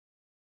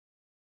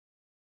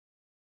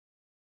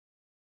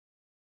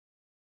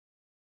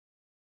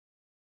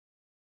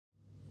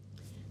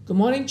Good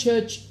morning,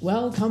 church.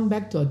 Welcome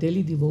back to our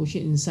daily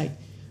devotion insight.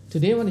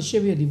 Today I want to share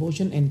with you a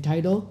devotion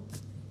entitled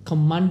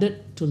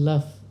Commanded to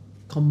Love.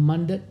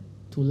 Commanded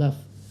to Love.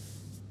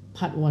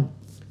 Part 1.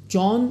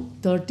 John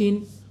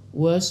 13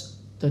 verse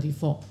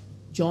 34.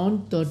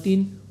 John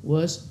 13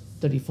 verse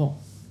 34.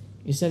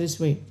 It said this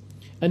way: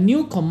 A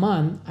new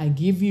command I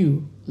give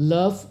you,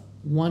 love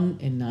one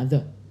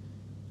another.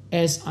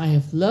 As I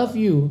have loved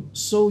you,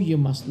 so you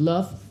must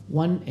love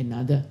one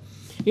another.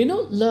 You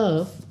know,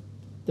 love,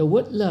 the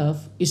word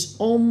love is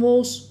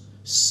almost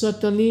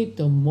certainly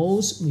the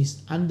most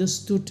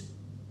misunderstood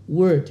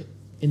word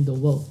in the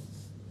world.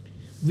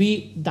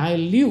 We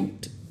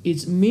dilute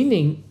its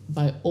meaning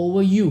by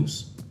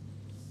overuse.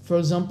 For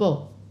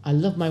example, I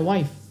love my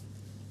wife.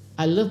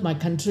 I love my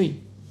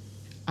country.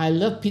 I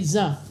love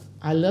pizza.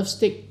 I love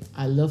steak.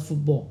 I love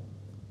football.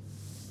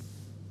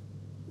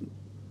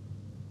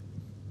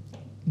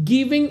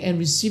 Giving and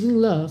receiving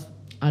love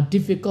are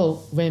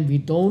difficult when we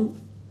don't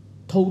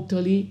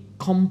totally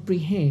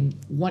comprehend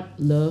what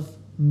love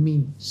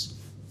means.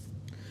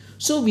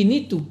 So we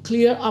need to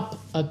clear up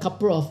a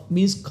couple of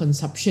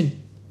misconceptions,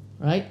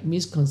 right?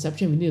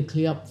 Misconception we need to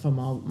clear up from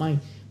our mind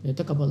when we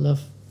talk about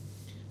love.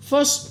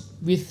 First,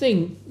 we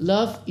think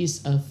love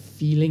is a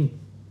feeling,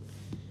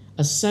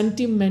 a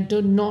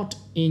sentimental knot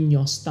in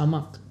your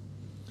stomach.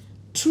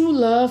 True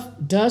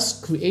love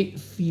does create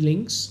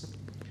feelings,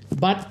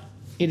 but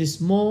it is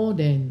more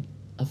than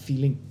a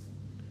feeling.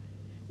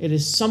 It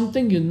is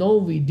something you know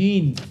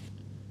within,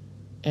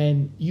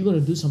 and you're going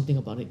to do something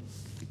about it.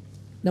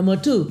 Number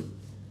 2,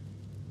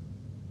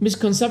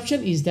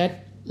 misconception is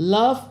that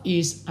love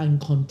is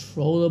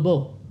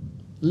uncontrollable.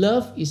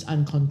 Love is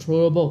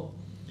uncontrollable.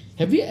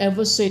 Have you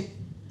ever said,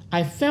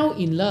 I fell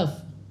in love,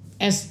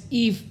 as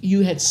if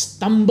you had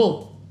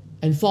stumbled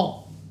and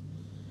fall?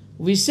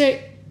 We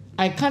say,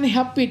 I can't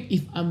help it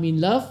if I'm in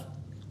love,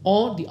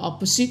 or the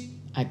opposite,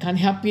 I can't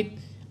help it,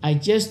 I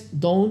just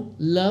don't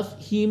love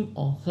him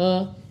or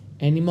her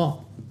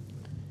anymore.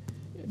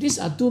 These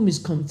are two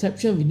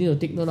misconceptions we need to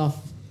take note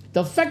of.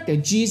 The fact that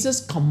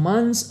Jesus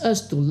commands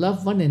us to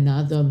love one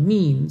another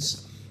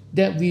means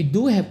that we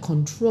do have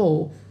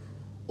control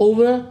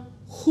over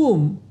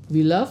whom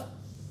we love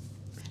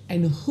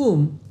and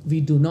whom we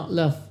do not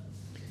love.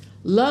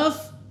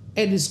 Love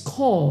at its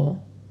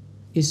core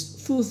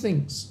is two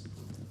things.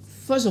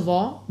 First of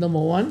all, number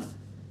 1,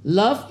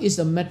 love is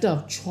a matter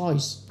of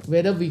choice.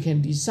 Whether we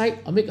can decide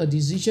or make a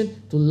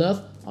decision to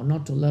love or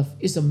not to love.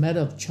 It's a matter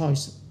of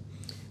choice.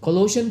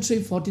 Colossians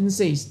 3:14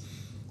 says,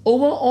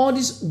 over all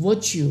these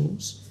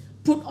virtues,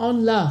 put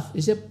on love.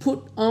 It said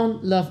put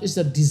on love is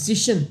a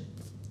decision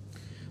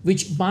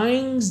which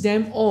binds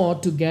them all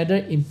together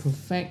in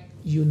perfect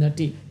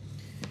unity.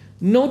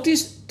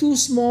 Notice two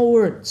small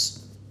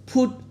words,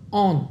 put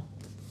on.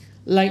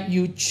 Like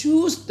you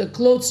choose the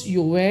clothes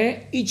you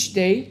wear each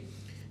day,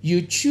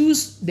 you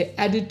choose the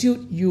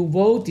attitude you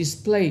will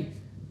display.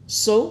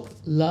 So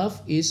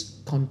love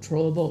is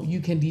controllable. You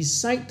can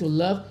decide to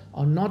love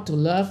or not to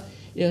love.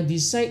 You can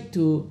decide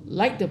to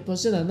like the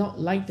person or not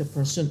like the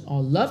person,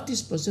 or love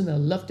this person or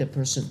love that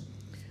person.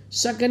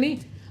 Secondly,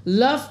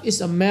 love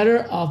is a matter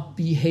of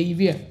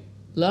behavior.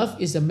 Love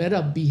is a matter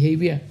of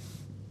behavior.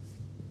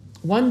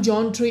 1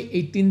 John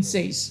 3:18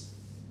 says,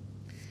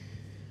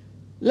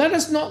 let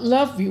us not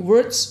love with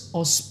words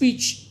or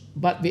speech,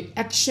 but with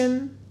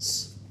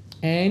actions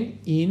and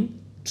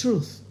in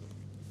truth.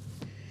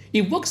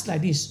 It works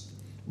like this.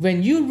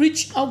 When you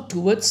reach out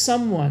towards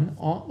someone,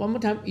 or one more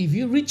time, if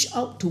you reach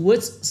out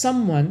towards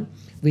someone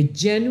with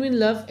genuine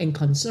love and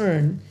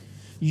concern,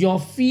 your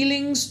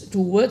feelings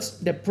towards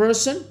the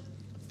person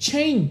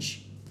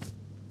change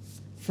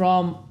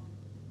from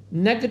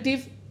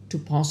negative to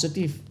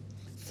positive,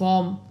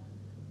 from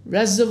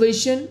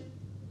reservation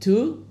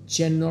to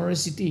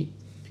generosity.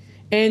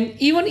 And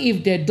even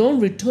if they don't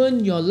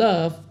return your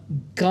love,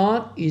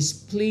 God is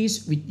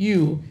pleased with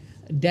you.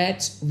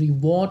 That's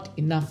reward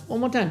enough.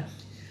 One more time.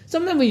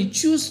 Sometimes when you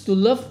choose to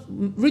love,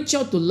 reach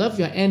out to love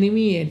your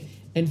enemy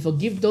and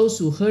forgive those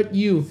who hurt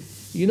you,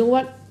 you know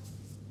what?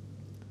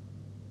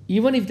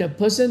 Even if the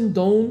person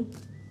don't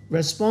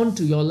respond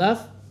to your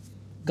love,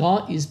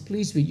 God is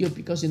pleased with you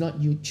because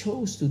you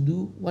chose to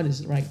do what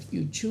is right.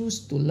 You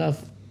choose to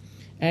love.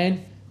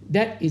 And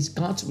that is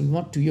God's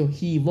reward to you.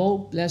 He will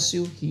bless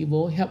you. He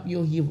will help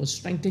you. He will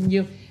strengthen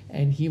you.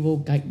 And He will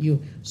guide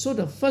you. So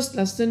the first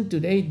lesson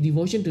today,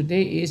 devotion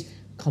today, is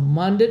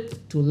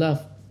commanded to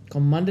love.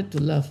 Commanded to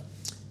love.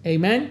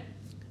 Amen.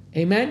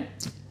 Amen.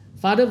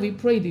 Father, we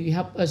pray that you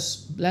help us,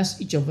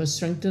 bless each of us,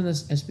 strengthen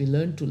us as we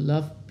learn to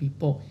love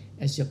people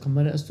as you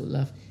commanded us to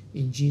love.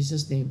 In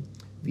Jesus' name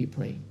we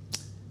pray.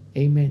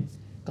 Amen.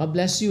 God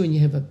bless you and you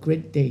have a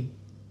great day.